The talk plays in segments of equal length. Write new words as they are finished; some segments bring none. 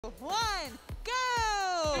1,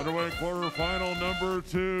 go! Underway quarterfinal number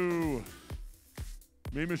 2.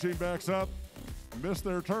 Mean Machine backs up, missed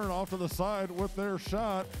their turn off to the side with their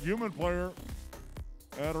shot. Human player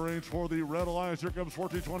at a range for the Red Alliance. Here comes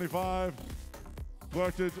 1425.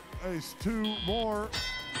 Collected ace 2 more.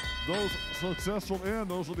 Those successful in,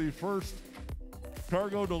 those are the first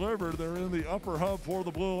cargo delivered. They're in the upper hub for the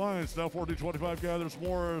Blue Alliance. Now 1425 gathers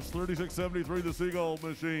more as 3673, the Seagull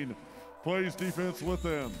Machine plays defense with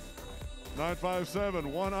them.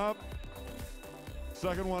 957, one up.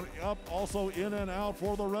 Second one up, also in and out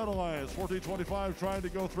for the Red Alliance. 1425 trying to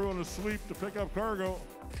go through on a sweep to pick up cargo.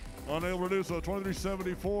 Unable to do so.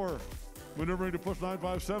 2374 maneuvering to push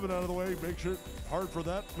 957 out of the way. Makes it hard for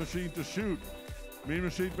that machine to shoot. Mean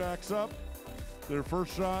Machine backs up. Their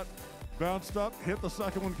first shot bounced up, hit the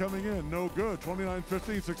second one coming in. No good.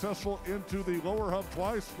 2915 successful into the lower hub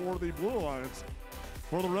twice for the Blue Alliance.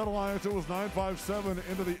 For the Red Alliance, it was 957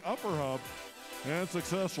 into the upper hub and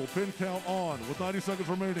successful. Pin count on with 90 seconds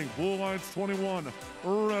remaining. Blue Alliance 21,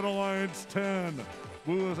 Red Alliance 10.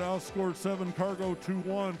 Blue has outscored 7 cargo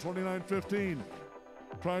 2-1, 29-15.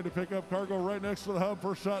 Trying to pick up cargo right next to the hub.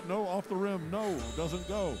 First shot, no, off the rim, no, doesn't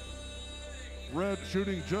go. Red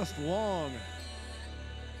shooting just long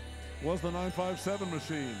was the 957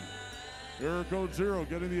 machine. Error code 0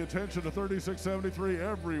 getting the attention of 3673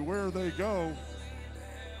 everywhere they go.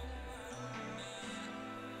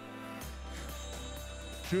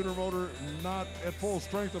 Shooter motor not at full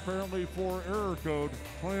strength apparently for error code.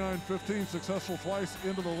 2915 successful twice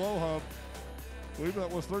into the low hub. I believe that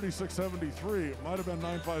was 3673. It might have been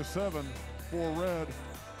 957 for Red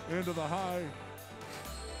into the high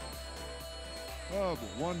hub.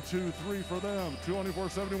 1, 2, 3 for them.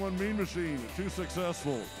 2471 Mean Machine, 2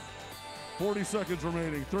 successful. 40 seconds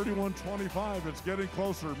remaining. 3125. It's getting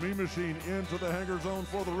closer. Mean Machine into the hangar zone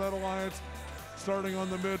for the Red Alliance. Starting on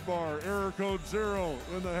the mid bar. Error code 0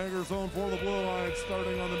 in the hangar zone for the Blue Alliance,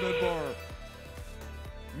 starting on the mid bar.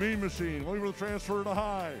 Mean Machine looking for the transfer to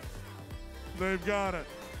high. They've got it.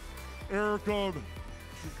 Error code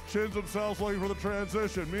chins themselves looking for the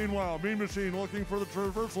transition. Meanwhile, Mean Machine looking for the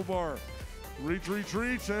traversal bar. Reach, reach,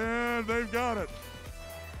 reach, and they've got it.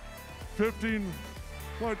 15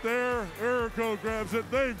 right there. Error code grabs it.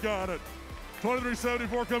 They've got it.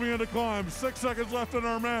 2374 coming into climb. 6 seconds left in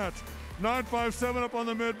our match. 957 up on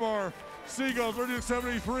the mid bar. Seagulls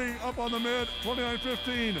 3673 up on the mid.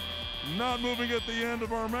 2915 not moving at the end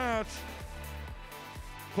of our match.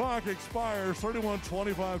 Clock expires.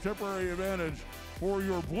 3125 temporary advantage for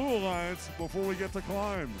your Blue Alliance before we get to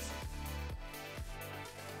climbs.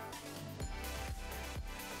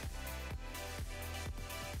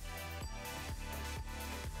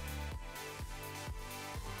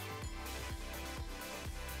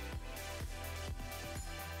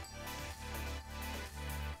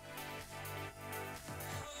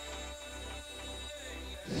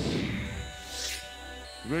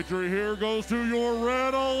 Victory here goes to your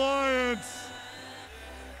Red Alliance.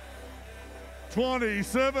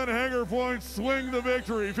 27 hangar points swing the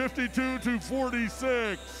victory,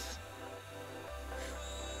 52-46.